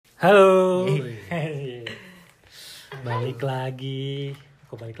Halo. Balik lagi.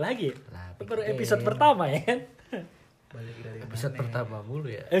 Kok balik lagi? Baru episode pertama ya kan? Balik dari episode mana? pertama mulu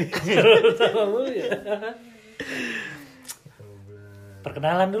ya. Pertama mulu ya.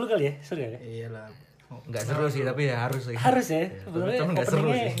 Perkenalan dulu kali ya, seru ya? Iyalah. Nggak seru sih tapi ya harus sih. Harus ya. Sebenarnya Sebenarnya nggak seru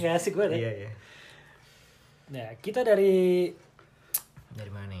openingnya sih. nggak asik banget ya. Iya. Nah, kita dari Dari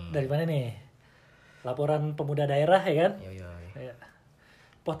mana nih? dari mana nih? Laporan Pemuda Daerah ya kan? Yo. Ya.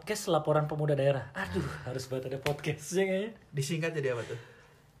 Podcast Laporan Pemuda Daerah. Aduh, harus banget ada podcastnya kayaknya. Disingkat jadi apa tuh?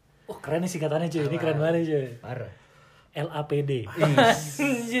 Oh, keren nih singkatannya cuy. Ini keren banget cuy. Parah. LAPD.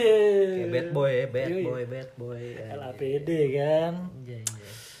 Kayak bad boy, bad boy. LAPD kan. Iya.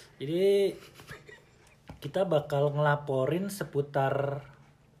 Jadi kita bakal ngelaporin seputar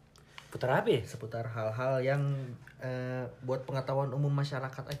apa ya? Seputar hal-hal yang buat pengetahuan umum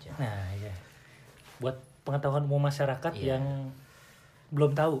masyarakat aja. Nah, iya. Buat pengetahuan umum masyarakat Iya. yang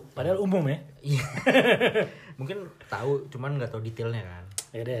belum tahu, padahal umum ya. Iya. Mungkin tahu, cuman nggak tahu detailnya kan.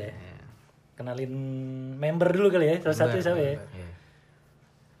 Ya deh. Iya. Kenalin member dulu kali ya. Salah satu siapa ya? Iya.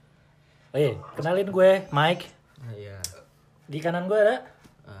 Oh iya, kenalin gue Mike. Iya. Di kanan gue ada,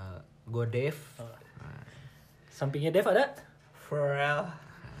 Gue Dev. sampingnya Dev ada. Pharrell.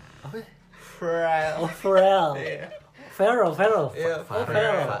 Apa? Ya? Pharrell. Oh, Pharrell. Iya. Farrell. Iya, Oh,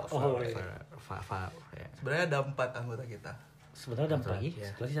 Farrell. Oh, iya. ya. Sebenarnya ada 4 anggota kita. Sebenarnya ada Satu empat. lagi?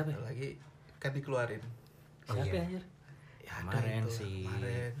 Satu lagi siapa ya? Ada lagi kan dikeluarin. Siapa iya. ya anjir? Ya, ada Kemarin itu. si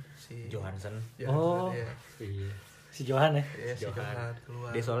Kemarin si Johansson. Oh. Iya. Iya. Si Johan ya. Iya, si Johan keluar.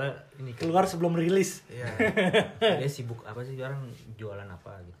 Dia soalnya ini Keluar sebelum rilis. Iya. dia sibuk apa sih orang jualan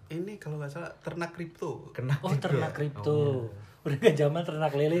apa gitu. Ini kalau nggak salah ternak kripto. Kena Oh, ternak kripto. Udah gak zaman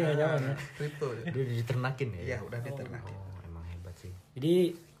ternak lele gak zaman ya. Kripto. dia diternakin ya. Iya, udah diternakin. Oh, emang hebat sih.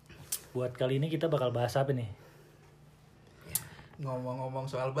 Jadi buat kali ini kita bakal bahas apa nih? Ngomong-ngomong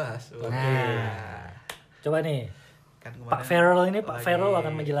soal bahas. Nah. Coba nih, Kan kemarin Pak Farrell ini, Pak lagi Farrell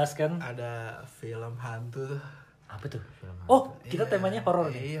akan menjelaskan ada film hantu tuh. apa tuh? Film Oh, kita Iya, temanya horor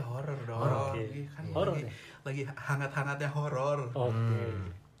nih. Iya, horor dong. Oke. Iya, kan Horor lagi, nih. lagi hangat-hangatnya horor. Oke.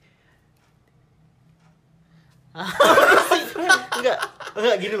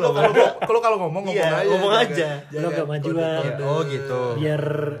 Enggak gini loh. Kalau ngomong Iya, aja. ngomong jangan- aja. Lo agak majuan. kode-kode. Oh, gitu. Biar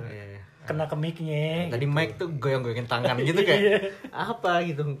Iya. kena ke mic-nya. Tadi gitu. Mike tuh goyang-goyangin tangan gitu Iya. kayak apa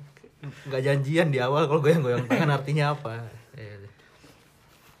gitu. Enggak janjian di awal kalau goyang-goyang tangan artinya apa.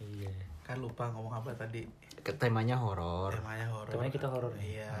 Iya. Kan lupa ngomong apa tadi. Temanya horor. Temanya horor. Temanya kita horor.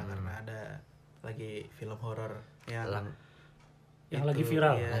 Iya, karena ada lagi film horor yang Yang itu, lagi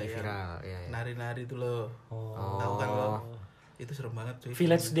viral. iya, Lagi yang viral, iya. Nari-nari itu loh. Oh. Tahu kan lo? Itu serem banget cuy.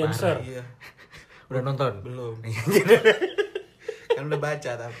 Village Parah, Dancer. Iya. Udah nonton? Belum. Kan udah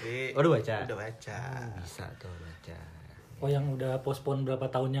baca tapi. Oh, udah baca? Udah baca. Bisa tuh baca. Oh, yang udah postpone berapa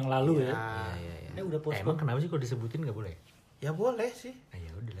tahun yang lalu ya? Iya. Udah Emang postpone. kenapa sih kalau disebutin nggak boleh? Ya boleh sih.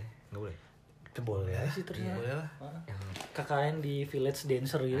 Ya udah lah, nggak boleh. Boleh sih Iya, ternyata. boleh lah. Yang KKN di Village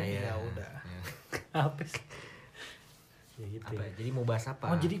Dancer gitu. Ya udah. Apa sih? Ya gitu. apa? Ya. Jadi mau bahas apa?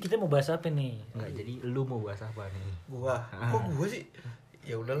 Oh, jadi kita mau bahas apa nih? Enggak, jadi lu mau bahas apa nih? Kok gua sih?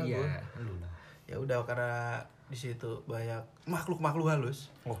 Ya udahlah Iya, gua. lu lah. Ya udah karena di situ banyak makhluk-makhluk halus.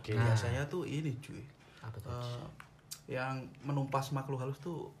 Oke. Biasanya tuh ini cuy. Apa tuh? Yang menumpas makhluk halus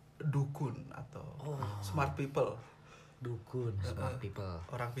tuh dukun atau smart people, Dukun. Smart people.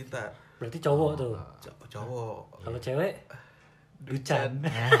 orang pintar. Berarti cowok tuh. Cowok. Kalau cewek Ducan.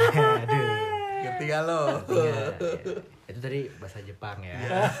 Aduh. Ngerti gak lo? Iya. Itu tadi bahasa Jepang ya.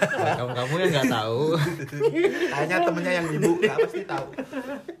 Buat kamu yang nggak tahu. Tanya temennya yang ibu, nggak pasti tahu.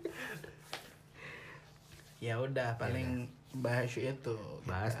 Ya udah paling bahas itu.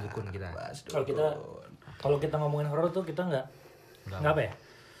 Bahas dukun kita. Bahas Kalau dukun. kalau kita ngomongin horor tuh kita nggak Nggak. apa ya?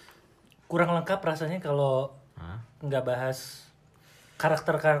 Kurang lengkap rasanya kalau Hah? nggak bahas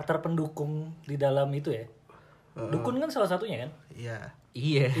karakter-karakter pendukung di dalam itu ya. Dukun kan salah satunya kan? Iya.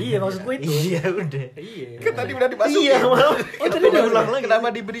 Iya. Iya, maksud gue itu. Iya udah. Iya. Kan tadi udah dimasukin. Iya, malah. Oh, tadi udah ulang lagi.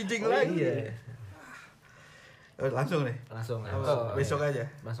 Kenapa di bridging lagi? Iya. Oh, langsung nih. Langsung. Oh, besok aja.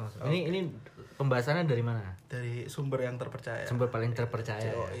 Langsung. Ini pembahasannya dari mana? Dari sumber yang terpercaya. Sumber paling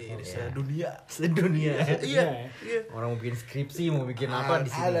terpercaya. Oh, ini sedunia. Sedunia. Iya. Iya. Orang mau bikin skripsi, mau bikin apa di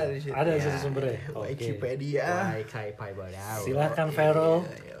sini? Ada di situ. Ada di situ sumbernya. Oke. Wikipedia. Baik, hai badau. Silahkan Farrell.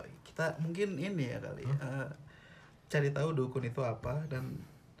 Iya, iya. Kita mungkin ini ya kali. Cari tahu dukun itu apa dan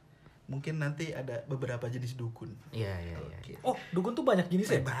mungkin nanti ada beberapa jenis dukun. Iya. Oke. Oh, dukun tuh banyak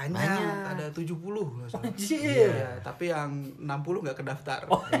jenis ya? Banyak. Ada 70 loh. Anjir. Iya, tapi yang 60 nggak kedaftar.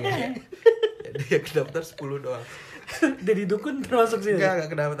 Iya. Jadi yang kedaftar 10 doang. Jadi dukun termasuk sih?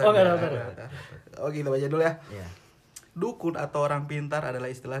 Enggak kedaftar. Oh, nggak kedaftar. Oh, kita baca dulu ya. Iya. Dukun atau orang pintar adalah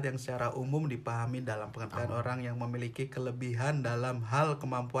istilah yang secara umum dipahami dalam pengertian orang yang memiliki kelebihan dalam hal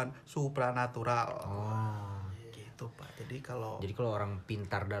kemampuan supranatural. Gitu Pak. Jadi kalau orang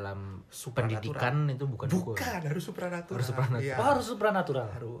pintar dalam Supranatural. pendidikan itu bukan dukun. harus supranatural. Harus supranatural. Iya. Harus supranatural.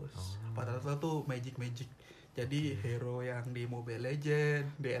 Harus. Supranatural tuh magic. Jadi hero yang di Mobile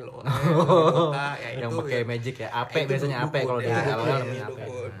Legend, di LOL, Yang pakai magic ya. AP biasanya AP kalau di LOL namanya AP.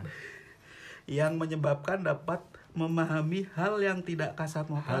 Yang menyebabkan dapat memahami hal yang tidak kasat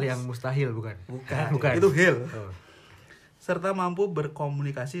mata. Hal yang mustahil bukan? Bukan. Itu hal. Oh. Serta mampu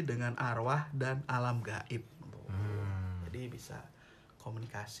berkomunikasi dengan arwah dan alam gaib. Jadi bisa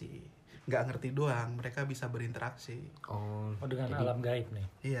komunikasi. Nggak ngerti doang, mereka bisa berinteraksi. Oh, dengan jadi alam gaib nih.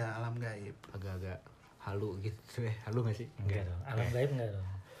 Iya, alam gaib. agak-agak halu gitu. Halu gak sih? Enggak dong. Alam gaib enggak dong.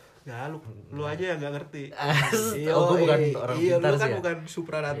 Nggak, lu aja yang nggak ngerti. Oh, gue bukan orang pintar lu kan sih ya? bukan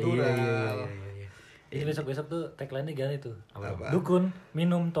supranatural. Iya. Ini besok-besok tuh tagline-nya ganti tuh. Apa? Dukun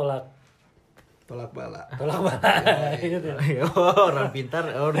minum tolak Bala. bala. Gitu. Oh, orang pintar,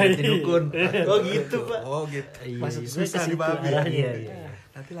 jadi dukun. Oh gitu, Pak. Oh gitu. Iya. Maksud Gue susah ke situ dipahami. arahnya. Iya.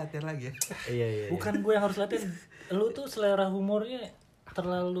 Nanti latihan lagi ya. Iya. Bukan gue yang harus latihan. Lu tuh selera humornya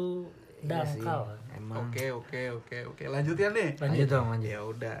terlalu Iya sih, dangkal. emang. Oke. Lanjutin nih. Lanjut dong. Ya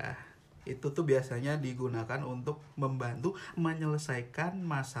udah. Itu tuh biasanya digunakan untuk membantu menyelesaikan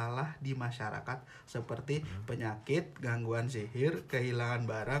masalah di masyarakat seperti penyakit, gangguan sihir, kehilangan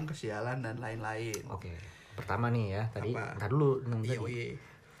barang, kesialan dan lain-lain. Oke. Pertama nih ya, tadi. Apa? Ntar dulu nanti. Iya.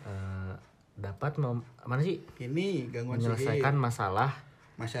 Dapat mana sih? Ini gangguan Menyelesaikan sihir masalah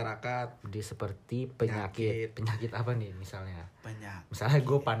masyarakat, di seperti penyakit. Penyakit apa nih misalnya? banyak. Misalnya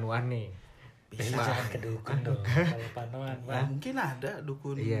gue panuan nih. Bisa. Jangan ke dukun dong. Kalau panuan, Nah, mungkin ada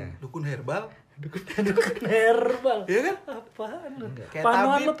dukun Iya. dukun herbal. dukun herbal. Iya kan? Apaan lu? Kayak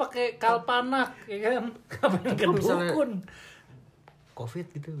Panuan tabib. lu pakai kalpanak, ya kan? Ngapain ke Kalau misalnya- dukun? Covid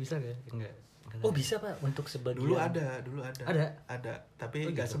gitu bisa gak? Enggak. Oh bisa Pak, untuk sebagian. Dulu ada. Ada? Tapi Oh,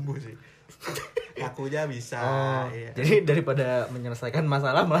 nggak gitu. sembuh sih. Ngakunya bisa. Oh, Iya. jadi daripada menyelesaikan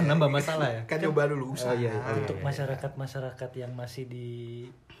masalah malah nambah masalah ya? Kan nyoba dulu usaha. iya. Untuk masyarakat-masyarakat yang masih di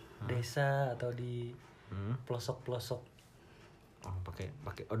desa atau di pelosok-pelosok Oh, pakai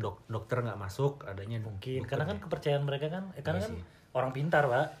dokter nggak masuk, adanya mungkin dukun karena kan ya? kepercayaan mereka kan karena Iya kan sih. orang pintar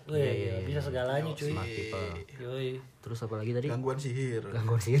Pak. Wih, Iya. bisa segalanya cuy. Smart people. Yoi. Terus apa lagi tadi? Gangguan sihir.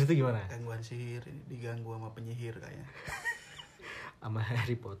 Gangguan sihir itu gimana? Gangguan sihir diganggu sama penyihir kayaknya. Sama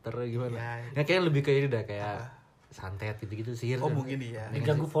Harry Potter gimana? Ya. Ya kayak lebih kayak udah kayak santet gitu-gitu sihir. Oh tuh. mungkin iya.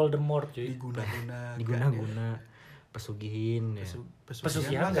 Diganggu Voldemort cuy. Diguna-guna. Pesugihin ya.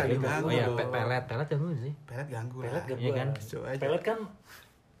 Pesugihan mah nggak nggak diganggu. Oh ya, dong. pelet ganggu sih. Pelet ganggu Pelet lah. gangguan. Iya kan? Coba aja. Pelet kan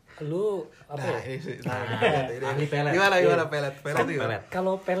lu apa Nah, ya? ini. Ahli pelet. Gimana pelet? Pelet Kan gimana? pelet.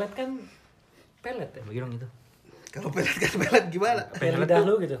 Kalau pelet kan pelet ya. Bagi dong itu. Kalau pelet gimana? Kayak lidah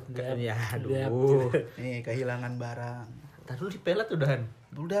lu gitu. Ya, Dap. aduh. Nih, kehilangan barang. Ntar dulu di pelet udahan.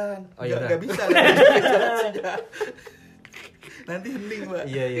 Udah, Oh, ya udah. nggak bisa. Nanti hening, Pak.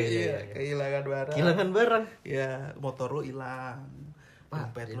 Iya. Kehilangan barang. Kehilangan barang. Ya, motor lu hilang. Pak,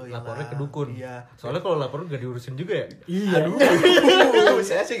 Dompet lu hilang. lapornya ke dukun. Iya. Soalnya kalau lapor gak diurusin juga ya. Iya.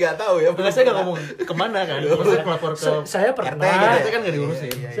 Saya sih nggak tahu ya. Enggak, saya gak ngomong kemana kan. Maksudnya lapor ke Saya pernah. RT gitu RT kan gak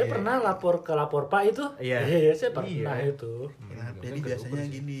diurusin. Iya, Saya pernah lapor ke lapor Pak itu. Iya. Saya pernah Iya. itu. Nah, jadi biasanya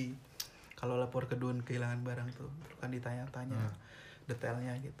gini, kalau lapor ke dukun kehilangan barang tuh, terus kan ditanya-tanya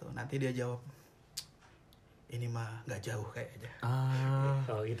detailnya gitu. Nanti dia jawab, ini mah nggak jauh kayaknya.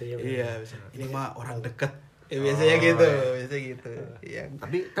 Oh gitu ya. Iya, ini mah orang deket. Ya, biasanya gitu. Iya.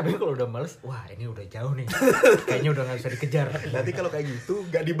 Tapi kalau udah males, wah ini udah jauh nih. Kayaknya udah gak bisa dikejar. Nanti kalau kayak gitu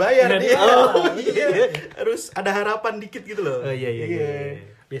nggak dibayar Nggak dia. dibayar. Iya. Harus ada harapan dikit gitu loh. Oh iya.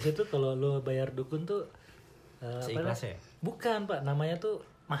 Biasanya tuh kalau lu bayar dukun tuh Seikhlasnya ya? Bukan Pak, namanya tuh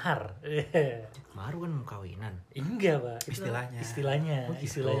mahar. Maru kan mau kawinan. Enggak Pak. Itu Istilahnya.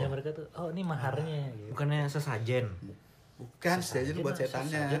 Istilahnya mereka tuh, oh ini maharnya. Gitu. Bukannya sesajen. Bukan, sesajen buat setannya.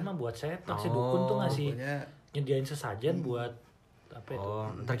 Sesajen mah buat setan. Si dukun tuh ngasih Pokoknya nyediain sesajen buat apa itu? Oh,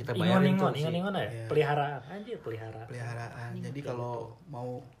 ntar kita bayarin tuh si- Ingon ya? Iya. Peliharaan. Anjir, peliharaan. peliharaan. Jadi kalau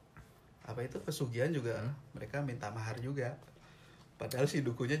mau apa itu pesugihan juga mereka minta mahar juga. Padahal si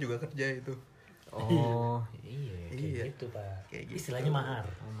dukunya juga kerja itu. Oh, iya. Iya. Gitu Pak. Kayak gitu. Istilahnya mahar.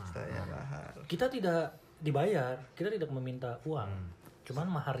 Istilahnya mahar. Kita tidak dibayar, kita tidak meminta uang.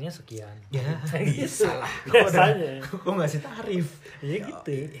 Cuman maharnya sekian. Ya, gitu. salah. Biasanya. Kok ngasih tarif? Ya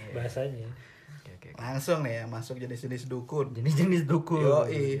gitu bahasanya. Oke. Langsung nih ya masuk jenis-jenis dukun. Jenis-jenis dukun.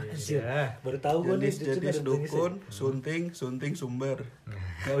 Yoi. Ya. Baru tahu gue nih Jenis-jenis ada dukun, sunting sumber.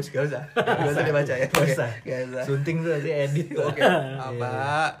 Gak usah dibaca ya. Gak usah. Gak usah. Sunting tuh nanti edit tuh. Oke.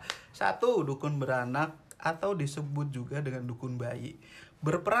 Apa? 1. Dukun beranak atau disebut juga dengan dukun bayi,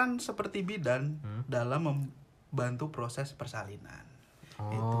 berperan seperti bidan dalam membantu proses persalinan.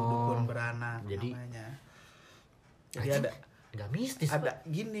 Itu dukun beranak namanya. Jadi ada nggak mistis, ada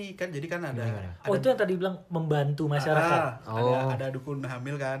gini kan, jadi kan ada itu yang tadi bilang membantu masyarakat. ada dukun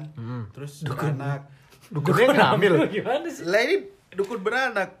hamil kan, terus Dukun. beranak. dukunnya yang hamil. Gimana sih? Lah ini dukun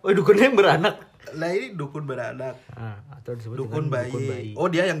beranak. Oh, dukunnya yang beranak. Lah ini dukun beranak. Atau disebut Dukun dengan bayi. Oh,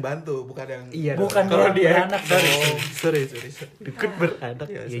 dia yang bantu, bukan yang Bukan kalau yang dia beranak. sorry. dukun beranak.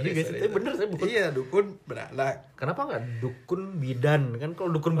 Iya, Iya sorry, juga sih. sorry. Tapi bener saya bukan. Iya, dukun beranak. Kenapa nggak dukun bidan? Kan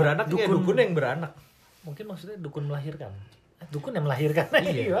kalau dukun beranak ya dukun yang beranak. Mungkin maksudnya dukun melahirkan. Dukun yang melahirkan.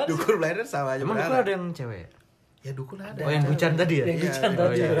 Iya. Gimana sih? Dukun beranak sama aja Emang dukun beranak. ada yang cewek? Ya dukun ada. Oh, yang Ducan tadi ya? Yang Iya, Ducan dukun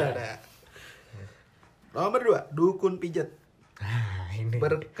tadi. ada. Nomor 2, dukun pijat. Ini.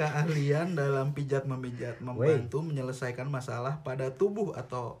 Berkeahlian dalam pijat memijat, membantu menyelesaikan masalah pada tubuh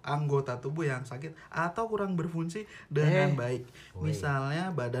atau anggota tubuh yang sakit atau kurang berfungsi dengan baik.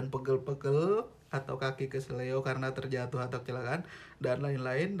 Misalnya badan pegel-pegel atau kaki kesleo karena terjatuh atau kecelakaan dan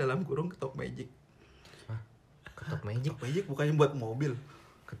lain-lain, dalam kurung ketok magic. Ketok magic. Ketok magic bukannya buat mobil.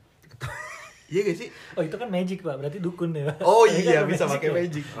 Iya gak sih? Oh, itu kan magic, Pak. Berarti dukun ya. Oh Ini iya, kan bisa magic pakai ya.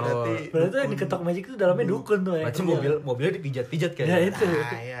 magic. Berarti yang diketok magic itu dalamnya dukun tuh ya. Macam mobilnya dipijat-pijat Ya kayak. itu.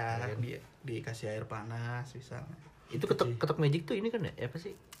 Nah, ya, dikasih air panas misalnya. Itu ketok magic tuh ini kan ya apa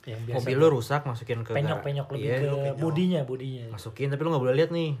sih? Yang biasa. Mobil lo rusak, masukin ke Penyok-penyok lebih iya, ke bodinya. masukin tapi lo nggak boleh lihat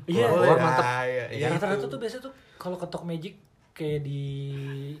nih. Iya. Keluar mantep. Ya, rata-rata tuh biasa tuh kalau ketok magic kayak di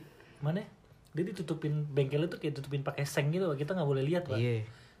mana? Dia ditutupin bengkelnya tuh kayak tutupin pakai seng gitu, kita nggak boleh lihat, Pak. Iya.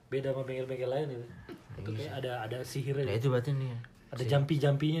 Beda sama bengkel-bengkel lain itu. Itu kayak ada sihirnya. Ya itu berarti nih. Ada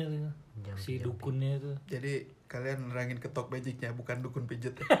jampi-jampinya tuh. Si dukunnya itu. Jadi kalian nerangin ketok magicnya, bukan dukun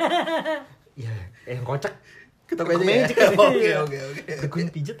pijet. Iya, yang kocak. Ketok magic. Oke. Dukun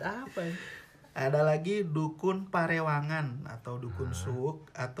pijet apa? Ada lagi dukun parewangan atau dukun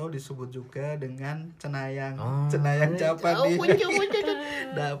suuk atau disebut juga dengan cenayang. Cenayang Japandi.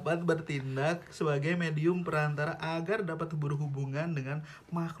 Dapat bertindak sebagai medium perantara agar dapat berhubungan dengan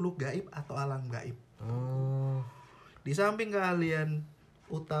makhluk gaib atau alam gaib. Di samping keahlian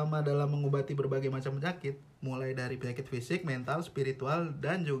utama dalam mengobati berbagai macam penyakit, mulai dari penyakit fisik, mental, spiritual,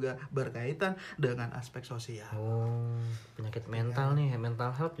 dan juga berkaitan dengan aspek sosial. Penyakit mental nih,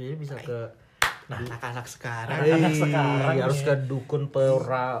 mental health jadi bisa ke Anak-anak sekarang Anak sekarang harus ya. ke dukun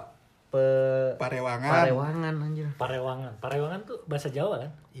parewangan. Anjir. Parewangan tuh bahasa Jawa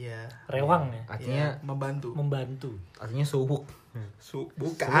kan? Iya. Rewang ya. Artinya membantu. artinya suhuk. Bukan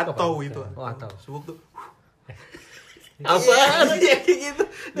Suuk atau apa? itu. Oh, atau. Suuk tuh. Apa? Iya gitu.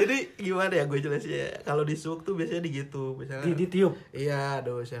 Jadi gimana ya gue jelasin ya. Kalau di suuk tuh biasanya gitu. Misalnya Ditiup. Iya,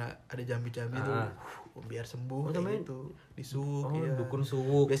 ada jambi-jambi tuh. Biar sembuh kayak gitu. Di suuk, iya. Dukun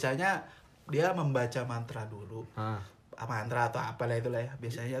suhuk. Biasanya dia membaca mantra dulu. Mantra atau apalah itulah ya.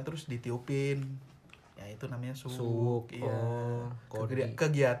 Biasanya terus ditiupin. Ya itu namanya suuk. Iya.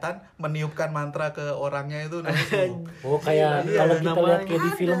 Kegiatan meniupkan mantra ke orangnya itu namanya suuk. Oh, kayak kalau kita namanya lihat kayak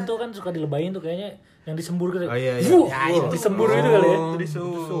di film tuh kan suka dilebayin tuh kayaknya yang disembur gitu. Oh, iya. Ya, itu disembur itu kali ya. Itu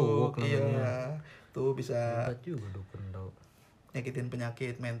disuuk. Suuk Iya. namanya. Tuh bisa Hebat juga dukun tau. nyakitin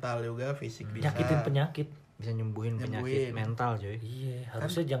penyakit mental juga, fisik bisa. Nyakitin penyakit. Bisa nyembuhin penyakit mental coy. Iya,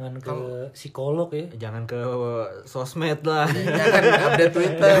 harusnya jangan ke psikolog ya. Jangan ke sosmed lah. Jangan update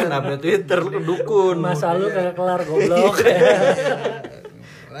Twitter. Jangan update Twitter lu ke dukun. Masa lu kagak kelar goblok.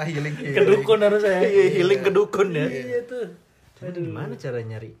 Lah healing. Ke dukun harusnya. Iya, healing ke dukun ya. Iya tuh. Aduh, gimana cara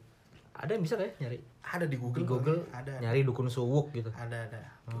nyari? Ada yang bisa kayak nyari? Ada di Google. Di Google ada. Nyari dukun suwuk gitu. Ada.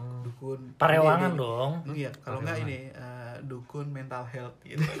 Dukun Parewangan ini. dong. Iya, kalau enggak ini dukun mental health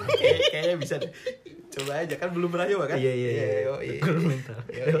gitu. Kayaknya bisa deh. Coba aja kan belum pernah coba kan? Iya. Yoi. Dukun mental.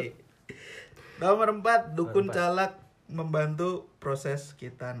 Yoi. Nomor 4, dukun calak membantu proses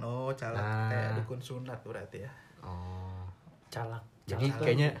khitan. Oh, calak kayak dukun sunat berarti ya. Oh. Calak. Jadi Calak.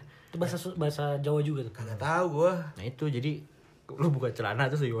 kayaknya Itu bahasa Jawa juga tuh. Kagak tahu gua. nah itu jadi lu buka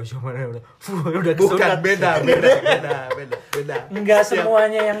celana terus yo mana udah Bukan, kesunat. beda. Enggak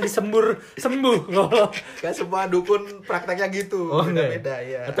semuanya yang disembur sembuh. Gak semua dukun prakteknya gitu. Oh enggak. Beda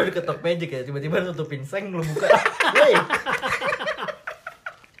ya. Atau diketok magic ya tiba-tiba tutupin seng lu buka. Woi.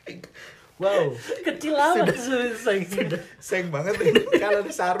 Wow. Kecil amat seng. Seng banget kalau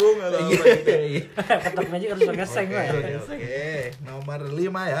di sarung atau apa gitu. Iya. Ketok magic harus pakai seng lah. Oke. Nomor 5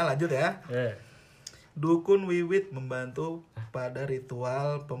 ya, lanjut ya. Dukun wiwit membantu pada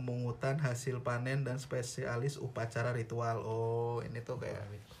ritual pemungutan hasil panen dan spesialis upacara ritual. Oh, ini tuh kayak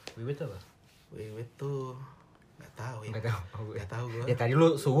Wiwit apa? wiwit tuh nggak tahu ya. Nggak tahu Gua. Ya tadi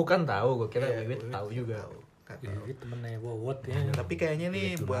lu suhu kan tahu, gua kira Iya, wiwit tahu juga. Nggak tahu. Ini temennya Wowot ya. Tapi kayaknya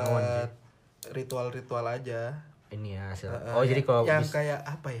nih Wiwit Gunawan buat ritual-ritual aja. Ini ya hasil. Jadi kalau yang kayak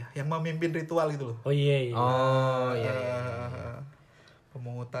apa ya? Yang memimpin ritual gitu loh. Oh iya. Oh iya.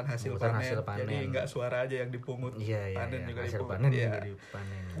 Pemungutan hasil Pemungutan panen. Jadi enggak suara aja yang dipungut. Iya. Panen juga Hasil dipungut. panen Iya. juga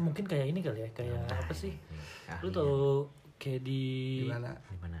dipanen. Mungkin kayak ini kali ya, kayak apa sih? Lu Ahli tau kayak Di di mana?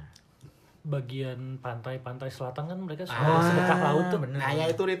 Gimana? bagian pantai selatan kan mereka suka sedekah laut tuh. Bener. Nah, ya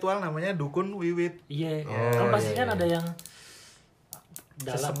itu ritual namanya dukun wiwit. Iya. Oh, Kan pasti iya, kan iya. ada yang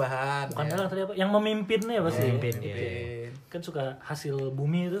dalang. Sesembahan. Bukan ya. dalang tadi apa? Yang memimpinnya pasti. Memimpin, Gitu. iya. Kan suka hasil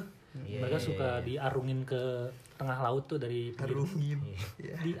bumi itu. Iya, Mereka iya, suka iya. diarungin ke tengah laut tuh dari pinggir. Harungin.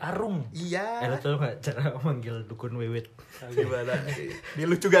 Iya. Diarung. Iya. Lo tau gak cara manggil dukun wiwit? Gimana? Ini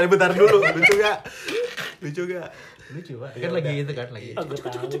lucu gak? Bentar dulu. Lucu gak? Lucu Pak. Ya Kan lagi udah. itu kan lagi. Oh, gue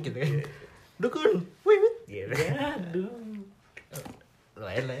tahu. Gitu kan. Dukun wiwit. Gitu. Aduh.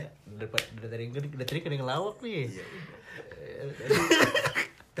 Lumayan lah ya. Dari tadi kena ngelawak nih.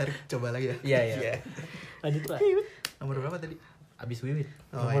 Tarik coba lagi ya. Iya. Lanjut Pak. Nomor berapa tadi? Abis wiwit.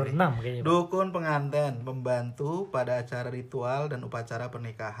 Nomor ini. 6 kayaknya Pak. Dukun pengantin membantu pada acara ritual dan upacara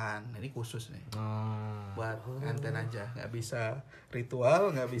pernikahan. Ini khusus nih. Buat pengantin aja. Nggak bisa ritual,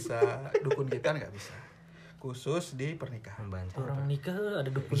 nggak bisa dukun gitar, nggak bisa. Khusus di pernikahan. Membantu. Orang nikah ada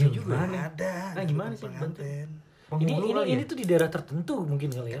dukunnya juga. Ada. Nah, gimana dukun sih pengantin? Ini tuh di daerah tertentu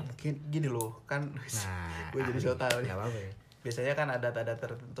mungkin kali ya. Mungkin gini loh, kan Nah, gue jadi so tau nih. Gak apa-apa ya. Biasanya kan ada tanda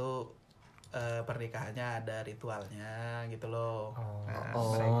tertentu pernikahannya ada ritualnya gitu loh. Nah,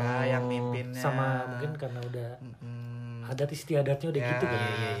 mereka yang mimpinnya Sama mungkin karena udah adat istiadatnya udah gitu kan.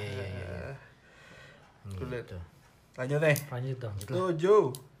 Iya. Gitu. Lanjut deh. Lanjut dong.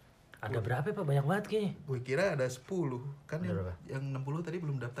 7. Ada berapa Pak? Banyak banget kayaknya. Gue kira ada 10. Kan Ada berapa? yang 60 tadi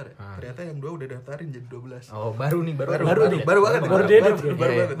belum daftar ya. Ternyata yang 2 udah daftarin jadi 12. Oh, baru nih, Baru nih. banget. Baru dia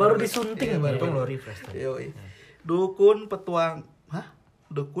baru banget. disunting. Iya, Untung lo refresh tadi. Yoi. Dukun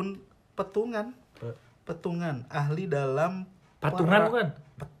Dukun petungan ahli dalam Patungan bukan?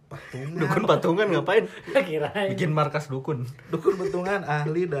 patungan. Dukun patungan ngapain? Kirain. Bikin markas dukun. Dukun petungan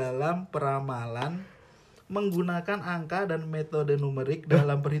ahli dalam peramalan menggunakan angka dan metode numerik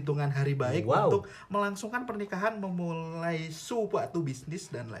dalam perhitungan hari baik Wow. untuk melangsungkan pernikahan, memulai suatu bisnis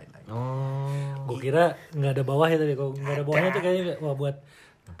dan lain-lain. Oh. Gue kira nggak ada bawahnya tadi. Kalau nggak ada bawahnya tuh kayaknya wah buat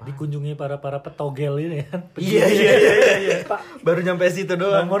dikunjungi para petogel ini kan. Iya. Pak, Baru nyampe situ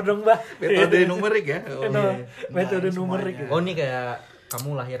doang. nomor dong Mbak. Metode numerik ya. Metode Nah, numerik. semuanya. Oh, ini kayak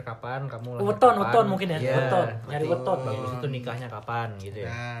kamu lahir kapan, kamu lahir Weton kapan. mungkin ya. Iya. Weton, nyari weton. Bagus itu nikahnya kapan gitu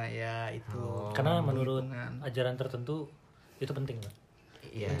ya. Nah, ya itu. Karena menurut Hubungan. ajaran tertentu itu penting Mbak.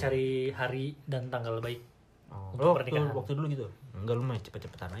 Iya. Mencari hari dan tanggal baik. Oh, untuk waktu pernikahan. dulu gitu. Enggak, lu mah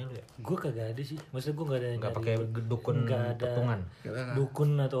cepet-cepetan aja lu ya. Gue kagak ada sih. Maksudnya gue nggak ada Enggak nyari- pakai dukun nggak ada petungan. dukun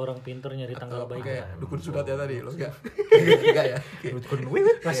atau orang pinter nyari tanggal baik. Kayak dukun sunat ya tadi, lo enggak? Enggak ya. Dukun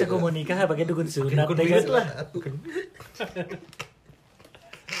wiwit. Masa gue mau nikah pakai dukun sunat Dukun ya wiwit kan? lah.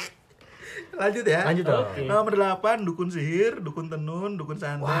 Lanjut ya. Lanjut dong. Oke. Nomor 8 dukun sihir, dukun tenun, dukun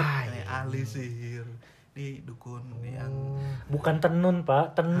santet, Wah, ini ahli sihir. Ini dukun yang Bukan tenun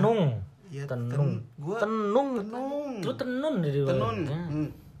Pak, tenung. ya Tenung. gua Tenung. tenung. Lu tenun jadi Tenun.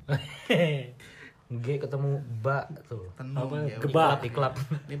 G ketemu ba tuh. Tenung. Apa? Ya, Gebak. Iklap.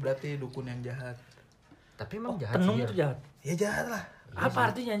 Ini berarti dukun yang jahat. Tapi emang jahat Tenung sih. tuh jahat. Ya jahat lah. Apa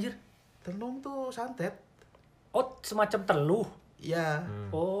artinya anjir? Tenung tuh santet. Oh, semacam teluh. Iya.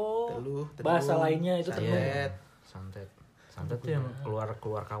 Oh. Teluh, Bahasa lainnya itu tenung. santet. Santet. Santet tuh yang keluar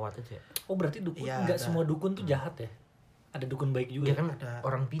kawat aja. Oh, berarti dukun Iya, enggak ada. semua dukun tuh jahat ya? Ada dukun baik juga. Iya kan Ada.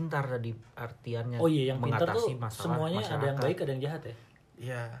 orang pintar tadi artiannya. Oh iya, yang pintar tuh mengatasi masalah semuanya ada yang masyarakat. baik, ada yang jahat ya?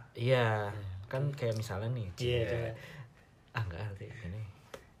 Iya. Iya, kan kayak misalnya nih. Iya, coba. Enggak ngerti ini.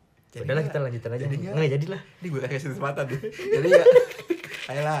 Jadi Udahlah nggak- kita lanjutin aja. jadinya- Enggak jadilah. Ini gue kasih kesempatan deh. Jadi ya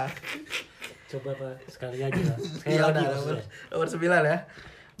ayolah. Coba Pak, sekali aja lah. Sekali Iya lagi udah, maksudnya. nomor 9 ya.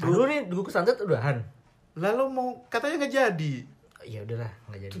 Dulu nih dulu ke santet udahan. Lalu mau katanya nggak jadi. Ya udahlah,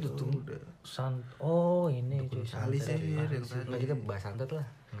 enggak jadi. Udah. Oh, ini cuy. Ahli santet. sihir yang tadi. Enggak kita bahas santet lah.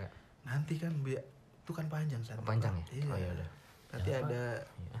 Enggak. Nanti kan itu kan panjang santet. Panjang ya? Iya. Oh ya udah. Nanti ada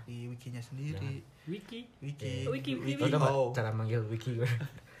di wikinya sendiri. Wiki. Wiki. Wiki. Lo tau nggak Oh. cara manggil wiki gue?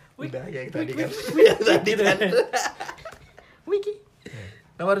 Udah ya yang tadi kan. Yang tadi kan. Wiki.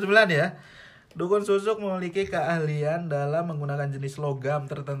 Nomor 9 ya. Dukun susuk memiliki keahlian dalam menggunakan jenis logam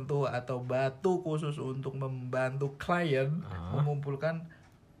tertentu atau batu khusus untuk membantu klien mengumpulkan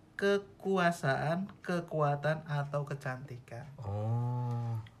kekuasaan, kekuatan atau kecantikan.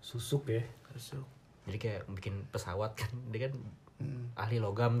 Oh. Susuk ya. Susuk. Jadi kayak bikin pesawat kan. Dia kan ahli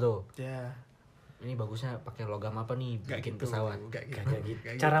logam tuh. Ya. Ini bagusnya pakai logam apa nih bikin pesawat? Gak gitu. Kagak gitu.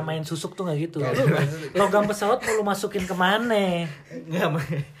 Cara main susuk tuh nggak gitu. Nggak Lu gitu. logam pesawat mau lu masukin kemana? Enggak,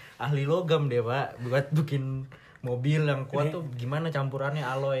 ahli logam deh Pak, buat bikin mobil yang kuat tuh gimana campurannya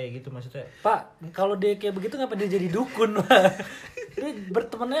alloy gitu maksudnya. Pak, kalau dia kayak begitu ngapa dia jadi dukun, Pak? Dia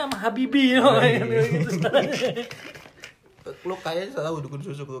bertemannya sama Habibie gitu. Lo kayaknya tahu dukun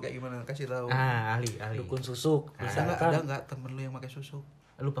susuk tuh kayak gimana, kasih tahu. Ahli. Dukun susuk. Ada nggak temen lu yang pakai susuk?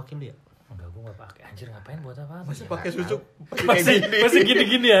 Lu pakai lu ya? Enggak, gue gak pakai. Anjir, ngapain buat apa? Masih pakai susuk? Masih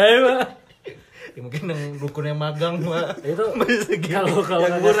gini-gini ya, Pak. Ya, mungkin yang dukun yang magang Pak. Itu kalau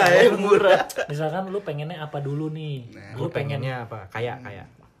yang murah ya, yang murah. Misalkan lu pengennya apa dulu nih? Lu pengennya apa? Kayak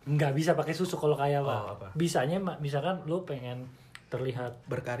nggak bisa pakai susuk kalau kaya, Pak. apa? Bisanya misalkan lu pengen terlihat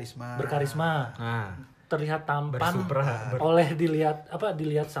berkarisma. Nah, terlihat tampan bersupra.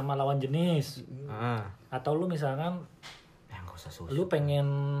 dilihat sama lawan jenis. Atau lu misalkan Enggak usah susuk. lu pengen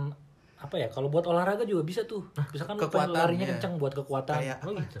apa ya, kalau buat olahraga juga bisa tuh. Misalkan lu pengen larinya kencang buat kekuatan. Kayak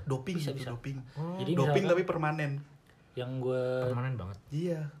gitu. Doping bisa. doping. Jadi Doping misalkan tapi permanen. yang gue permanen banget.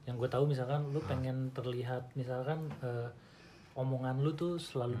 Iya. yang gue tahu misalkan lu pengen terlihat misalkan omongan lu tuh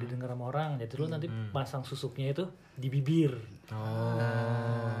selalu didengar sama orang, jadi lu nanti pasang susuknya itu di bibir.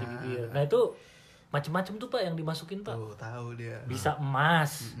 Di bibir. Nah itu macem-macem tuh Pak yang dimasukin Pak. Tuh, tahu dia. Bisa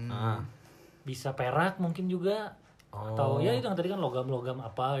emas, bisa perak mungkin juga. Atau ya itu yang tadi kan logam-logam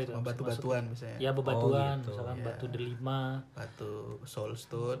apa gitu. Batu-batuan misalnya. Ya bebatuan, gitu. misalkan Ya. batu delima, Batu soul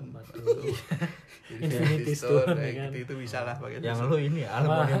stone, batu infinity stone, ya kan. gitu, itu bisa lah pakai. Yang lu ini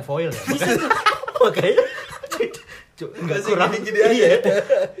aluminium foil ya. Makanya enggak Masih kurang gini-gini aja ya.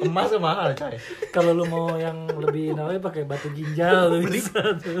 Emas mahal coy. Kalau lu mau yang lebih namanya pakai batu ginjal tuh bisa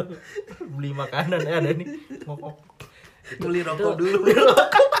tuh. Beli makanan ya ada nih. Ngokok. Beli rokok dulu.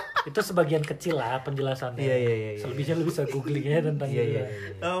 Itu sebagian kecil lah penjelasannya. Iya. Selebihnya lu bisa googling aja tentang itu. Iya.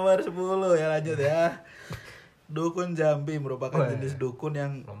 Nomor 10 ya, lanjut ya. Dukun jampi merupakan jenis dukun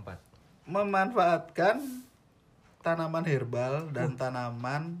yang Lompat. memanfaatkan tanaman herbal dan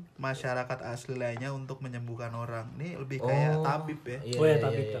tanaman masyarakat asli lainnya untuk menyembuhkan orang. Ini lebih kayak tabib ya. Oh ya,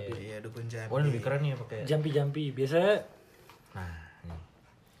 tabib. Iya, dukun jampi. Oh, lebih keren nih pakai. Jampi-jampi biasanya Nah, ini.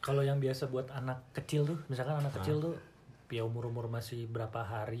 kalau yang biasa buat anak kecil tuh, misalkan anak kecil tuh ya umur masih berapa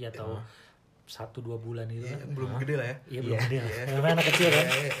hari atau 1-2 bulan gitu Iya, kan. belum gede lah ya. Iya belum gede lah. Namanya anak kecil kan.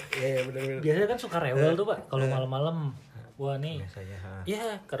 Iya, benar-benar. Biasanya kan suka rewel tuh Pak kalau malam-malam. Wah nih. Biasanya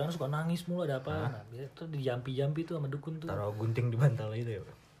Iya, kadang suka nangis mulu ada apa. Nah, biasa tuh dijampi-jampi tuh sama dukun tuh. taruh gunting di bantal itu ya.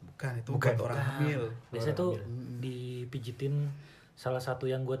 Bukan, itu buat orang hamil. Biasanya tuh dipijitin, salah satu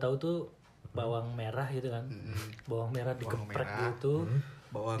yang gue tahu tuh bawang merah gitu kan. Bawang merah dikeprek gitu.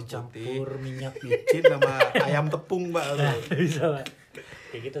 Bawang Dicampur putih, minyak micin sama ayam tepung, Mbak. Nah, bisa Pak.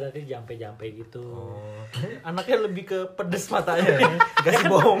 Kayak gitu nanti jampe-jampe gitu. Anaknya lebih ke pedes matanya. Dikasih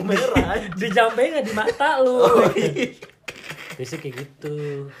bawang merah. Dijampe nggak di mata lu. Biasanya kayak gitu.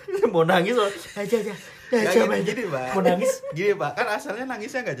 Mau nangis loh. Aja. Nggak, gini, Pak. Mau nangis? Gini, Pak. Kan asalnya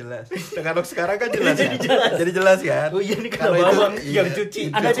nangisnya nggak jelas. Kalau sekarang kan jelas. Jadi jelas kan? Oh iya, ini kena Kalau itu- bawang iya, yang cuci.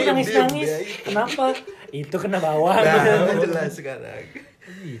 itu Ada tuh diem, nangis-nangis. ya, itu. Kenapa? Itu kena bawang. Nah, jelas sekarang.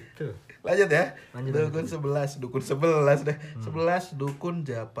 Gitu. Lanjut ya. Lanjut. Dukun 11 deh. 11 dukun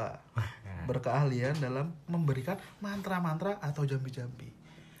japa. Berkeahlian dalam memberikan mantra-mantra atau jampi-jampi.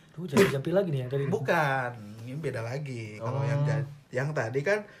 Tuh jampi lagi nih yang tadi. Bukan, ini beda lagi. Kalau yang tadi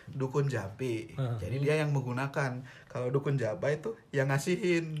kan dukun jampi. Jadi dia yang menggunakan. Kalau dukun japa itu yang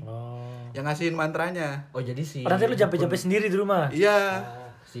ngasihin. Oh. Yang ngasihin mantranya. Oh jadi si Nanti lu jampe-jampe sendiri di rumah. Iya.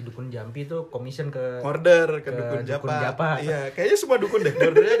 si dukun jampi itu commission ke Order ke ke dukun dukun japa. japa. Iya, kayaknya semua dukun deh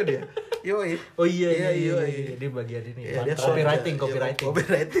ordernya ke dia. Yoi. Oh iya Yoi. dia bagian ini. Iya, dia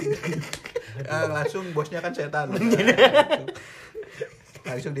Copywriting. Langsung bosnya kan setan.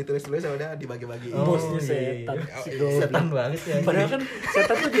 Langsung ditulis-tulis sama dia dibagi-bagi. Oh, Bosnya iya. setan. Si Setan goblok. banget ya. Padahal kan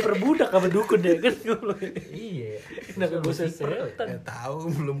setan tuh diperbudak sama dukun ya kan. Iya. Kenapa bosnya setan? Ya tahu,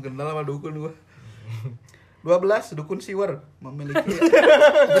 belum kenal sama dukun gua. 12 dukun siwer memiliki.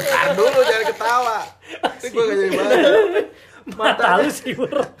 Bentar dulu jangan ketawa. Itu gua gak jadi bahas. Mata lu sih,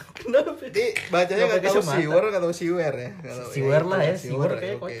 Bro. Kenapa? Jadi bacanya Nggak nggak pakai tahu kacamata. siwer atau siwer ya. Kalau Siwer lah ya, itu, siwer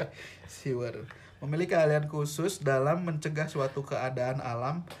kayak oke. kocak. Siwer memiliki keahlian khusus dalam mencegah suatu keadaan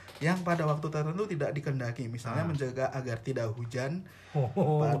alam yang pada waktu tertentu tidak dikendaki. Misalnya mencegah agar tidak hujan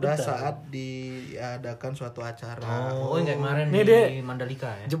pada saat diadakan suatu acara. Oh, yang kayak kemarin Ini di dia Mandalika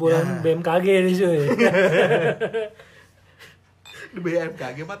ya. Jebolan BMKG nih cuy. Di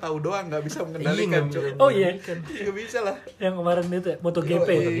BMKG mah tahu doang, nggak bisa mengendalikan. Iya, Cuk. Oh iya. Nggak bisa lah. Yang kemarin itu ya, MotoGP.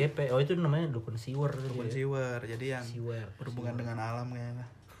 Iya, MotoGP. Oh itu namanya dukun siwer tuh Dukun dia. siwer, jadi yang Siwer. berhubungan dengan alam kayaknya.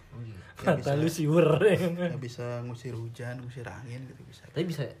 Oh, iya. Mata lu siwer. Nggak bisa ngusir hujan, ngusir angin gitu bisa. Tapi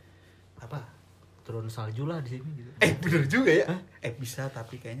bisa apa? Turun salju lah di sini gitu. Bener juga ya. Bisa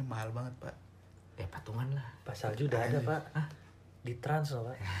tapi kayaknya mahal banget, Pak. Patungan lah. Pas salju udah ada, Pak. Ditrans loh,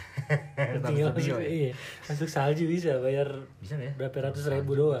 Pak. Tinggal Tinggal masuk, iya. Masuk salju bisa bayar Bisa ya? berapa ratus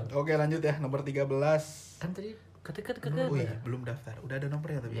ribu doang. Oke, lanjut ya nomor 13. Kan tadi Ketika Oh iya, belum daftar. Udah ada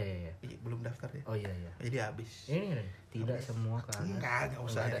nomornya tapi. Iya. Belum daftar ya. Oh iya. Jadi habis. Ini tidak semua kan. Enggak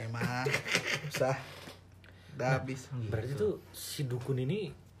usah deh mah. Usah. Udah habis. Berarti tuh si dukun ini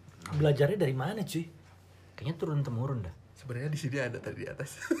belajarnya dari mana, cuy? Kayaknya turun temurun dah. Sebenarnya di sini ada tadi di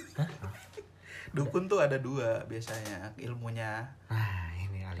atas. Dukun tuh ada 2 biasanya ilmunya. Nah,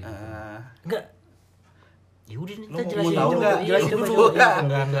 ini ahli. Enggak. Ya udah Lu kita mau jelasin tahu dulu. nggak? Iya, Jelasin coba, dulu. coba.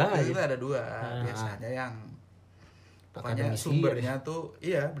 Enggak. Itu ada 2 biasanya yang pokoknya Akademisi. sumbernya tuh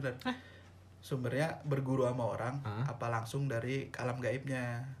iya benar. Sumbernya berguru sama orang apa langsung dari alam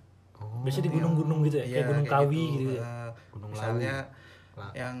gaibnya. Oh. Biasanya di gunung-gunung gitu ya, Iya, kayak Gunung kayak Kawi gitu ya. Gunung Misalnya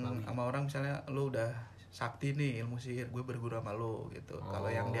Lawu. yang sama orang misalnya lu udah sakti nih ilmu sihir, gue berguru sama lu gitu. Kalau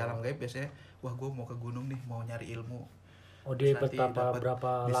yang di alam gaib biasanya wah gue mau ke gunung nih mau nyari ilmu. Oh dia Terus nanti berapa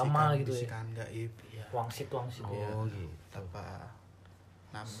dapet lama gitu ya. bisikan gaib ya. Wangsit. Oh Iya. gitu. Apa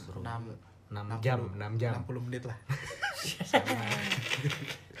 6 6 jam. 60 menit lah.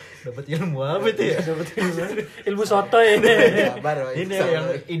 Dapat ilmu apa itu ya? Dapat ilmu soto ya. Sabar, Pak. Ini Sabar. yang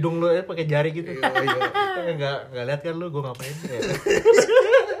hidung lu pakai jari gitu. Iya. Enggak lihat kan lu gua ngapain ya.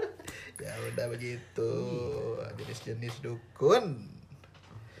 Ya udah begitu. Jenis-jenis dukun.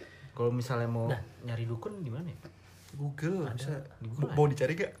 Kalau misalnya mau nyari dukun di mana ya? Google bisa. Google Mau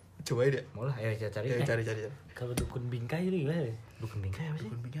dicari gak? Cobain ya. Mau lah, ayo kita cari. Ya, cari. Kalau dukun bingkai itu gimana ya? Dukun bingkai apa sih?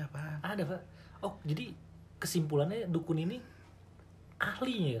 Dukun bingkai apa? Ada, Pak. Oh, jadi kesimpulannya dukun ini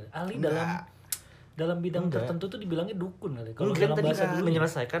ahlinya ya? Ahli Enggak. dalam bidang Enggak. tertentu tuh dibilangnya dukun kali. Kalau Mungkin dalam tadi bahasa dulu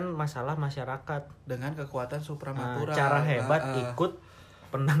menyelesaikan masalah masyarakat. Dengan kekuatan supranatural. Cara hebat Nah, ikut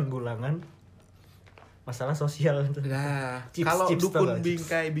penanggulangan masalah sosial itu. Nah, Chips, kalau chips dukun tau gak?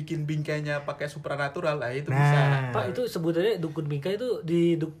 bingkai bikin bingkainya pakai supranatural, nah itu Nah. bisa. Pak, itu sebutannya dukun bingkai itu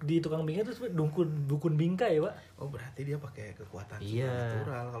di tukang bingkai itu sebenarnya dukun bingkai, Pak. Oh, berarti dia pakai kekuatan Iya.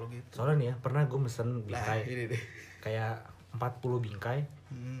 supranatural kalau gitu. Soalnya nih ya, pernah gue mesen Nah, bingkai ini deh. kayak 40 bingkai.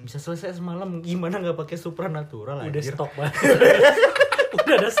 Hmm. Bisa selesai semalam, gimana nggak pakai supranatural Udah anjir? stok, Pak.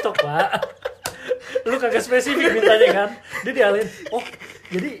 Udah ada stok, Pak. Lu kagak spesifik mintanya kan. Dia dialin, "Oh,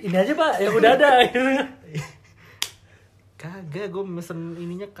 jadi ini aja, Pak, yang udah ada." Kagak, gue mesen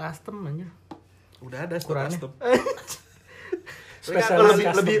ininya custom aja. Udah ada stok Ukurannya. custom. Spesial lebih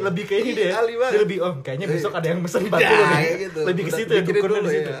custom. lebih kayak ini deh. Ahli banget. Dia lebih kayaknya besok ada yang mesen 40 Ya, deh. kayak gitu. Lebih ke Udah situ ya pikirin dukunnya dulu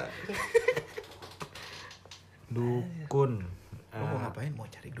di situ. ya. Dukun. Lu mau ngapain? Mau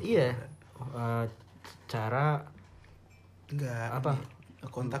cari dukun? Iya. beneran? Cara Enggak. Apa? ini,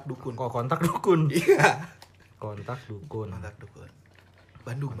 kontak dukun. kok kontak dukun. Iya. Kontak dukun. Kontak dukun.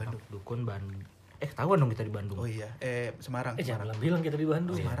 Bandung. Dukun Bandung. Tahuan dong kita di Bandung. Oh iya. Semarang. Jangan bilang kita di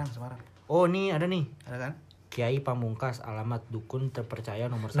Bandung. Semarang. Oh, nih ada nih. Ada kan? Kiai Pamungkas, alamat dukun terpercaya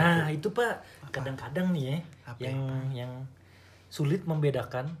nomor 1. Nah, itu Pak, kadang-kadang nih ya, Apa yang sulit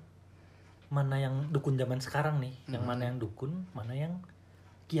membedakan mana yang dukun zaman sekarang nih, yang mana yang dukun, mana yang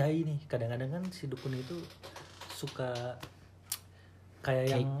kiai nih. Kadang-kadang kan si dukun itu suka kayak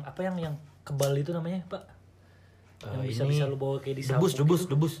yang apa yang kebal itu namanya, Pak? Yang bisa lu bawa kayak disabuk.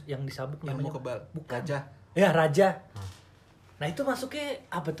 Debus. Yang disabuk Yang namanya mau kebal. Bukan. Raja. Ya, raja. Nah, itu masuknya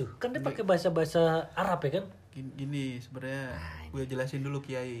apa tuh? Kan dia pakai bahasa Arab ya kan? Gini sebenarnya gue jelasin dulu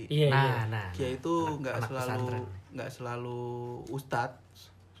kiai. Iya. Nah. Kiai itu nggak pesantren. selalu ustadz.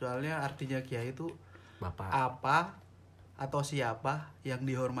 Soalnya artinya kiai itu Bapak. apa atau siapa yang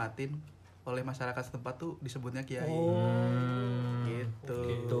dihormatin oleh masyarakat setempat tuh disebutnya kiai. Gitu.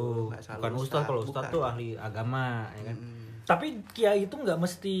 Gitu. Nggak selalu Bukan ustaz, kalau ustaz bukan. tuh ahli agama, ya kan? Tapi kiai itu nggak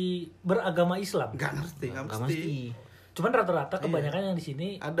mesti beragama Islam. Nggak ngerti. Nggak mesti. Cuman rata-rata kebanyakan yang di sini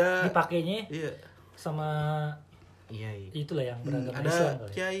Ada dipakainya iya. sama Iya. itulah yang beragama Ada Islam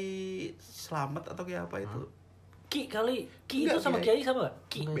kali. kiai selamat atau kiai apa itu? Ki kali, Ki Enggak, itu sama kiai. kiai sama gak?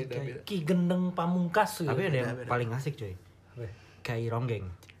 Ki, Beda. Ki Gendeng Pamungkas gitu. Tapi ada yang Beda. paling asik coy. Kiai Ronggeng.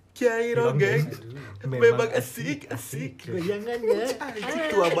 Kiai Ronggeng. Memang asik. Goyangannya. Anjing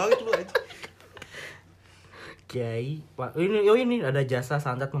tua banget lu aja. Kiai, ini ada jasa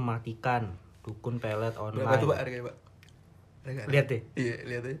santet mematikan, dukun pelet online. Berapa tuh Pak harganya Pak? Ada nggak? Lihat deh. Iya,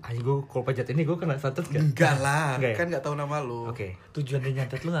 lihat deh. Anjing gue kalau pencet ini gue kena santet gak? Enggak lah, Enggak ya? kan nggak tahu nama lu. Oke. Tujuan dia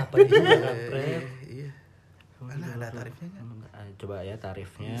nyantet lu ngapain juga kan, Pret? Iya. Mana ada tarifnya kan? Coba ya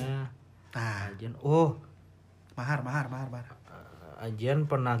tarifnya. Nah, Ajian, mahar. ajian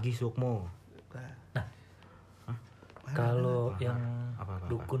penagih sukmo. Nah, Kalau yang Apa?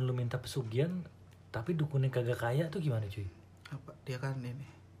 dukun lu minta pesugihan, tapi dukunnya kagak kaya tuh gimana cuy? apa? Dia kan ini.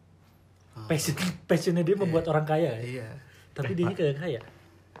 Passionnya dia membuat orang kaya ya? Iya. Tapi dia kagak kaya.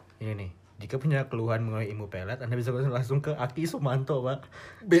 Ini nih, Jika punya keluhan mengenai ilmu pelet, Anda bisa langsung ke Aki Sumanto, Pak.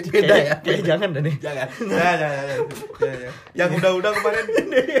 Beda ya. Kayak jangan dah nih. Jangan. Ya. Yang udah kemarin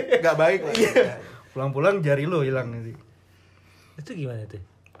nggak baik lah. Pulang-pulang jari lo hilang nanti. Itu gimana tuh?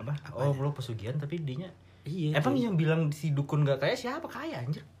 Apa? Oh, lo pesugihan tapi dinya. Iya. Emang yang bilang si dukun gak kaya siapa kaya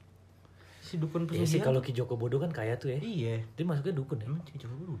anjir? Si dukun Iya pesugihan. sih kalau Ki Joko Bodo kan kaya tuh ya. Iya. Dia masuknya dukun ya. Emang si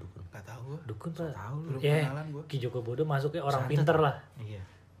Joko Bodo dukun. Nggak tahu gua. Dukun Pak. Tahu lu. Belum Ya, kenalan gua. Ki Joko Bodo masuknya orang Santet. pinter lah. Iya.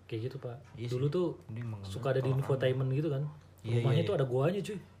 Kayak gitu Pak. Iya sih. Dulu tuh Dia mengenal suka ada di orang. infotainment gitu kan. Iya, Rumahnya iya, tuh iya. ada guanya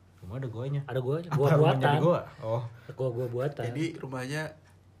cuy. Rumah ada goanya. Ada guanya. Apa Gua rumahnya buatan. di goa? Oh, Gua buatan. Jadi rumahnya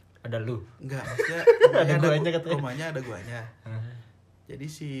ada lu. enggak, maksudnya Ada guanya katanya. rumahnya ada guanya. Jadi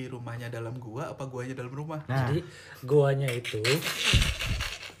si rumahnya dalam gua apa guanya dalam rumah? Nah, Jadi goanya itu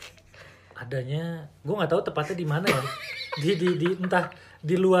adanya, gue nggak tahu tepatnya di mana ya. Di entah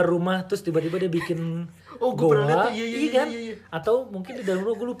di luar rumah terus tiba-tiba dia bikin Oh, gua pernah liat goa, tuh. Iya, iya kan? iya. Atau mungkin di dalam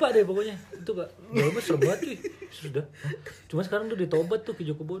rumah, gue lupa deh pokoknya. Itu Pak, dalamnya serem banget cuy. Sudah. Cuma sekarang tuh ditobat tuh Ki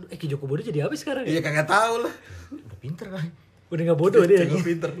Joko Bodo. Ki Joko Bodo jadi apa sekarang Iya ya? kagak tahu lah. udah pinter kan. Udah nggak bodoh dia. Cukup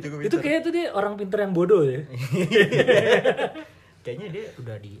pinter. Itu kayak tuh dia orang pinter yang bodoh ya. Kayaknya dia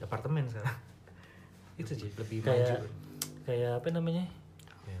udah di apartemen sekarang. Itu sih Lebih kayak maju. kayak apa namanya?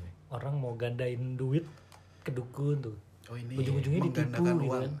 Orang mau gandain duit ke dukun tuh. Oh ini Ujung-ujungnya ditipu menggandakan gitu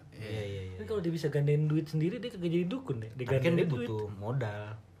uang. kan. Iya. Tapi kalau dia bisa gandain duit sendiri dia kagak jadi dukun deh. Dia Tapi kan gandain dia duit. butuh modal.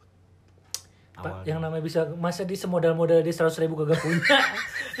 Pak, yang namanya bisa masa di semodal-modal dia 100.000 kagak punya.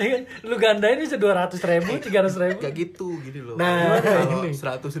 Ya kan? Lu gandain bisa 200.000, 300.000. Gak gitu gini loh. Nah, kalau ini.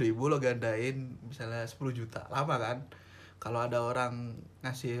 100.000 lo gandain misalnya 10 juta lama kan. Kalau ada orang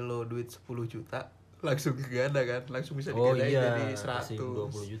ngasih lo duit 10 juta langsung keganda kan, langsung bisa Oh digandain iya, jadi kasih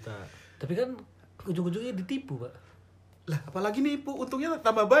 100. 20 juta. Tapi kan ujung-ujungnya ditipu, Pak. Lah apalagi nipu, untungnya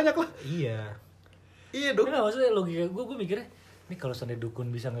tambah banyak lah. Iya. Iya dong. Enggak, maksudnya logika gue mikirnya ini kalau seandainya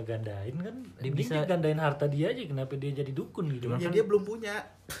dukun bisa ngegandain kan Dia dia bisa- gandain harta dia aja, kenapa dia jadi dukun gitu. Ya dia belum punya.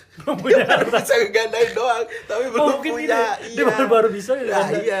 Belum punya Dia baru harta. bisa ngegandain doang, tapi Oh, belum mungkin punya. ini. Dia baru bisa Nah,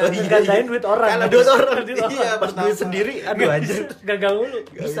 iya. ngegandain duit orang. Kalau Duit duit orang. Iya, Pas duit sendiri, aduh anjir. Gagal mulu.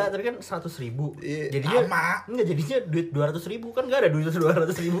 Bisa, tapi kan 100.000. Iya, Jadinya sama. enggak, jadinya duit 200.000 kan enggak ada duit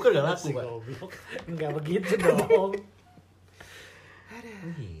 200.000 kan enggak laku, Si Pak. goblok. Enggak begitu dong. Oh,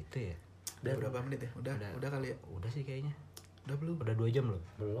 gitu ya. Udah berapa menit ya? Udah kali ya? Udah sih kayaknya. Udah belum? Udah 2 jam loh.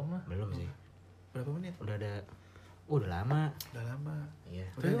 Belum lah. Belum sih. Berapa menit? Udah ada udah lama. Udah lama. Iya.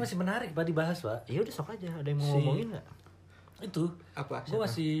 Tapi masih menarik Pak dibahas, Pak. Iya udah sok aja. Ada yang mau Si- ngomongin enggak? Itu. Apa? Gue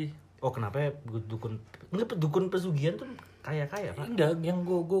masih Oh, kenapa ya dukun enggak, dukun pesugihan tuh kaya-kaya, Pak? enggak, yang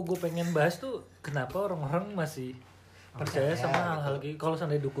gue pengen bahas tuh kenapa orang-orang masih percaya sama hal-hal kayak kalau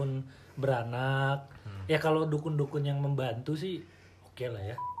seandainya dukun beranak. Ya kalau dukun-dukun yang membantu sih oke lah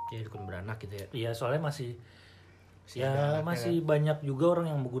ya. Ya dukun beranak gitu ya. Iya, soalnya masih Masih ada ya anaknya masih banyak juga orang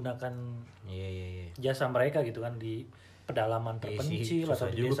yang menggunakan Iya. jasa mereka gitu kan di pedalaman Iya sih, terpencil atau susah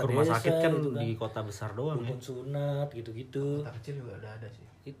di juga desa-desa ke rumah sakit kan gitu di kota besar doang ya. dukun sunat gitu-gitu. Kota kecil juga udah ada sih.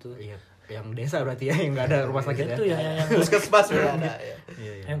 Itu. Iya, yang desa berarti ya yang enggak ada rumah sakit ya. Itu yang Puskesmas udah ada ya.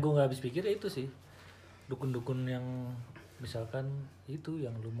 Iya, iya. yang gue nggak habis pikir ya itu sih dukun-dukun yang misalkan itu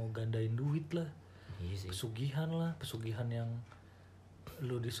yang lu mau gandain duit lah, Iya sih. pesugihan yang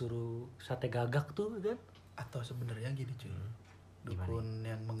lu disuruh sate gagak tuh kan, Atau sebenarnya gini cuy. Gimana Dukun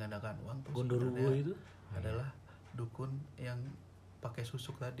yang menggandakan uang tuh gondoruo sebenarnya itu. adalah dukun yang pakai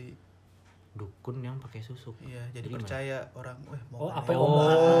susuk tadi. Dukun yang pakai susuk. Iya, jadi Jadi percaya orang, Oh, mau apa gandain-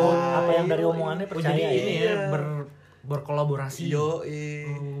 yang apa yang dari omongannya Oh, percaya jadi ya? ini ya berkolaborasi. Yo,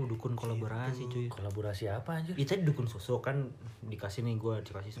 Oh, dukun kolaborasi cuy. Kolaborasi apa anjir? Itu dukun susuk kan dikasih nih gue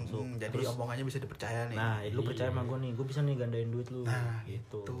dikasih susuk. jadi Terus, omongannya bisa dipercaya nih. nah, lu percaya sama gue nih, gue bisa nih gandain duit lu. Nah,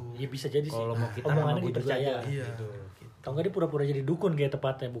 gitu. tuh. Ya bisa jadi sih. Kalau mau kita omongannya sama gua juga dipercaya. aja. Iya. Gitu. Atau enggak dia pura-pura jadi dukun kayak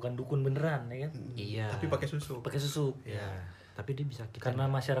tepatnya, bukan dukun beneran ya kan? Iya. Tapi pakai susuk. Pakai susuk. Ya, tapi dia bisa kita Karena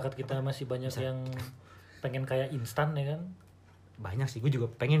masyarakat kita masih banyak yang pengen kayak instan ya kan? banyak sih, gue juga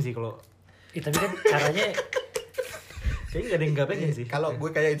pengen sih kalau Tapi kan caranya kayaknya gak ada yang gak pengen sih. Kalau gue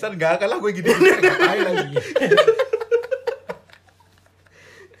kayak insan gak akan lah gue gini. Ngapain lagi.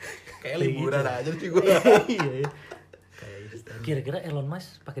 Kayak liburan aja sih gue. Iya. Kayak instan. kira-kira Elon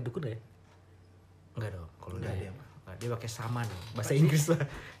Musk pakai dukun gak ya? Enggak dong, kalau Enggak, dia dia mah. Dia pakai saman, bahasa Inggris lah.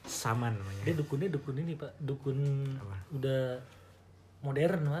 Saman namanya. Dia dukun ini Pak, dukun Apa? udah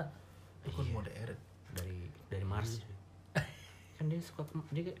modern Pak. Dukun modern. Dari Mars. Kan dia suka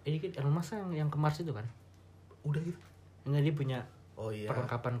dia kan Elon Musk yang ke Mars itu kan. Udah gitu. Enggak, dia punya Oh iya.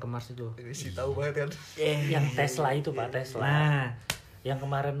 perlengkapan ke Mars itu. Ini sih tahu banget kan. Yang Tesla itu Pak, Tesla. Nah, Yang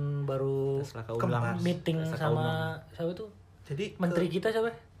kemarin baru Tesla keulang. meeting Tesla sama keulang. siapa tuh? Jadi Menteri kita siapa?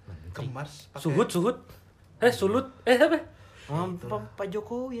 ke Mars pakai Sulut. Sulut. Siapa? Pak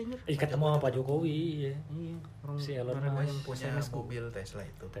Jokowi anjir. Ketemu sama Pak Jokowi ya. Iya, orang Si Elon Orang Musk punya mobil Tesla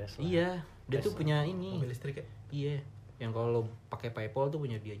itu. Tesla. Iya, dia tuh punya ini. Mobil listrik ya? Iya, yang kalau lo pakai PayPal tuh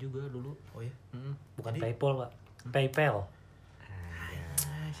punya dia juga dulu. Oh ya. Bukan PayPal, Pak. PayPal.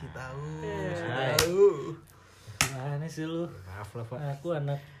 Si tahu. Si Hai. tahu. Gimana sih lu? Maaf lah Pak. Aku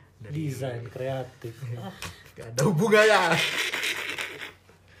anak desain kreatif. Gak ada hubungannya.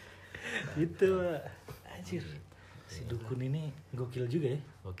 Gitu, Pak. Anjir. Si dukun ini gokil juga ya.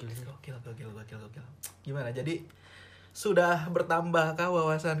 Gokil sih. Gokil. Gimana? Jadi sudah bertambahkah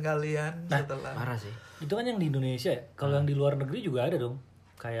wawasan kalian setelah Parah sih. Itu kan yang di Indonesia ya. Kalau yang di luar negeri juga ada dong.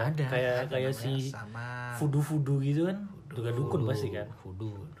 Kayak Ada kayak si sama fudu gitu kan. Juga dukun pasti kan.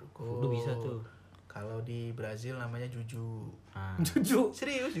 Fudu bisa tuh. Kalau di Brazil namanya juju. Juju.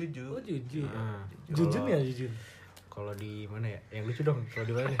 Serius juju. Oh, Juju. Ah. Jujun ya, Jujun. Kalau di mana ya? Yang lucu dong. Kalau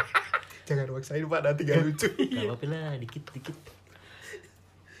di mana? Jangan maksain Pak, nanti gak lucu. Gak apa-apa lah, dikit.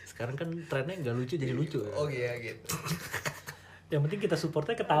 Sekarang kan trennya nggak lucu jadi lucu. Oh iya gitu. Yang penting kita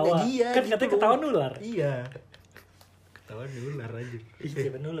supportnya ketawa. Iya, Kan gitu katanya loh. ketawa nular. Iya. Ketawa nular aja. Iya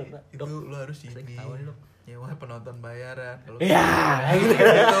bener Pak. Itu lu harus ini. ketawa dong. Nyewa penonton bayaran. Kalau Ya, gitu.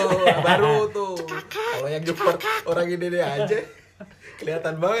 itu baru tuh. Kalau yang support orang ini aja.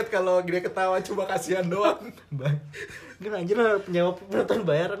 Kelihatan banget kalau dia ketawa cuma kasihan doang. Bang. Kan anjir lah nyawa penonton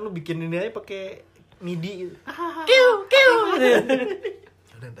bayaran lu bikin ini aja pakai MIDI. Kiu.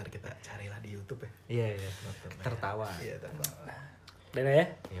 Udah ntar kita carilah di YouTube ya. Iya. Tertawa. Iya, tertawa. Udah ya.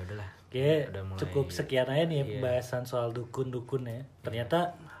 Ya udahlah. Oke, Udah mulai. cukup sekian aja nih ya Iya. pembahasan soal dukun-dukun ya.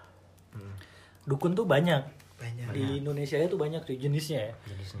 Ternyata dukun tuh banyak. Di Indonesia itu banyak tuh jenisnya ya.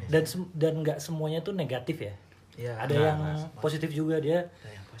 Dan nggak semuanya tuh negatif ya. Iya. Ada yang positif juga, dia Ada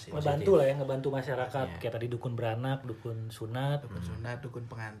yang positif. ngebantu lah ya, ngebantu masyarakat. Kayak tadi dukun beranak, dukun sunat, Dukun sunat, dukun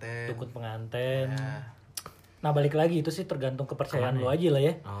pengantin. dukun pengantin. Ya. Nah balik lagi itu sih tergantung kepercayaan lo aja lah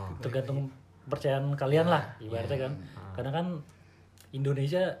ya. Oh. Tergantung kepercayaan kalian lah ibaratnya kan. Karena kan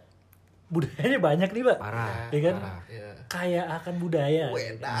Indonesia budayanya banyak nih Pak. Parah. Ya kan? Iya. Kaya akan budaya.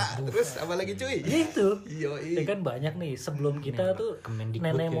 Weda. Terus apa lagi cuy? Gitu. Yoi. Ya kan banyak nih sebelum kita tuh Kemendikbud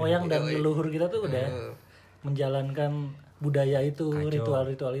nenek ya. moyang dan Yoi. leluhur kita tuh udah menjalankan budaya itu, Kacau.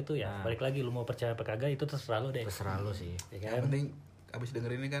 ritual-ritual itu ya. Balik lagi lu mau percaya apa kagak itu terserah lu deh. Terserah lu sih. Ya Yang kan? penting abis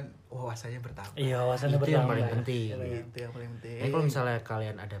denger ini kan wawasannya bertambah. Iya, wawasannya Itu yang bertambah. paling penting. Itu yang paling penting. Kalau misalnya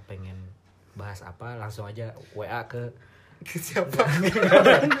kalian ada pengen bahas apa, langsung aja WA ke Siapa?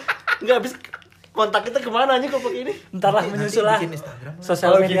 nggak habis kontak kita kemana aja kok pakai ini? Ntar lah menyusul lah. bikin Instagram lah. Sosial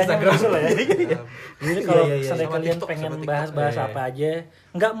Oh, bikin medianya Instagram. menyusul lah ya. Jadi kalau Iya, misalnya sama kalian TikTok, pengen sama TikTok. bahas-bahas Iya. apa aja,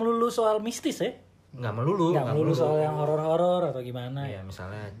 nggak melulu soal mistis ya. Nggak melulu. Nggak melulu soal yang horor-horor atau gimana Iya, ya.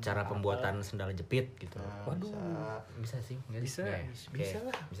 misalnya cara pembuatan sendal jepit gitu. Waduh. Bisa sih, nggak Bisa. Nggak ya? Bisa Oke.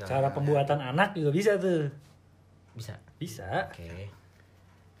 lah. Misalnya- Cara pembuatan anak juga bisa tuh. bisa. Bisa. Oke.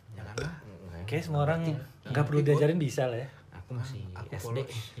 Janganlah. Oke, semua orang nggak perlu diajarin bisa lah ya. Aku masih Aku SD.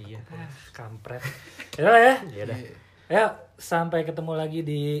 polos. Iya. Kampret. Ya lah ya. Ya udah. Ya, sampai ketemu lagi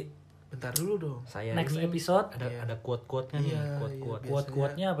di Bentar dulu dong. Saya next ini episode. ada quote-quote-nya nih, quote-quote. biasanya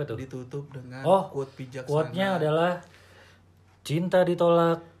Quote-quote-nya apa tuh? Ditutup dengan Oh, quote bijaksana. Quote-nya adalah cinta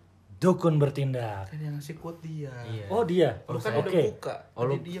ditolak, dukun bertindak. Kan yang ngasih quote dia. Iya. Oh, dia. Lu kan Oke. udah buka. Oh,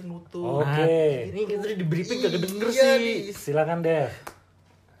 lu- Tadi dia yang nutup. Oke. Nah, ini kita tadi di briefing kagak denger Iya sih. nih. Silakan Dev.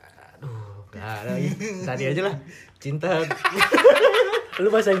 Aduh, gak ada lagi. Tadi aja lah. Cinta. Lu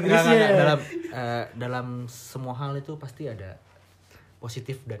bahasa Inggrisnya. Nggak. Dalam semua hal itu pasti ada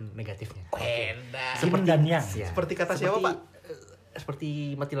positif dan negatifnya. Yin dan yang. Ya. Seperti kata siapa, Pak?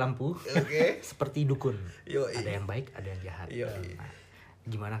 Seperti mati lampu. Oke. Seperti dukun. Yoi. Ada yang baik, ada yang jahat. Yoi. Nah,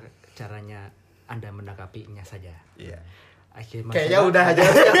 gimana caranya Anda menangkapinya saja? Iya. Akhir Kayaknya udah aja.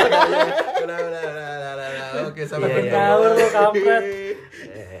 Udah. Oke, sampai Iya, ketemu. Ngawur lu, lagi. kampret.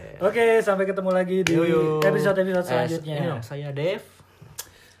 Oke, sampai ketemu lagi di episode-episode selanjutnya. Ini dong, saya Dev.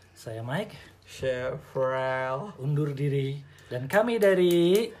 Saya Mike, Chevrel. undur diri. Dan kami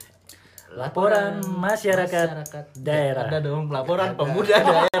dari Laporan Masyarakat Daerah. Ada dong laporan pemuda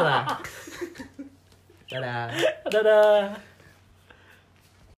daerah. Dadah. Dadah.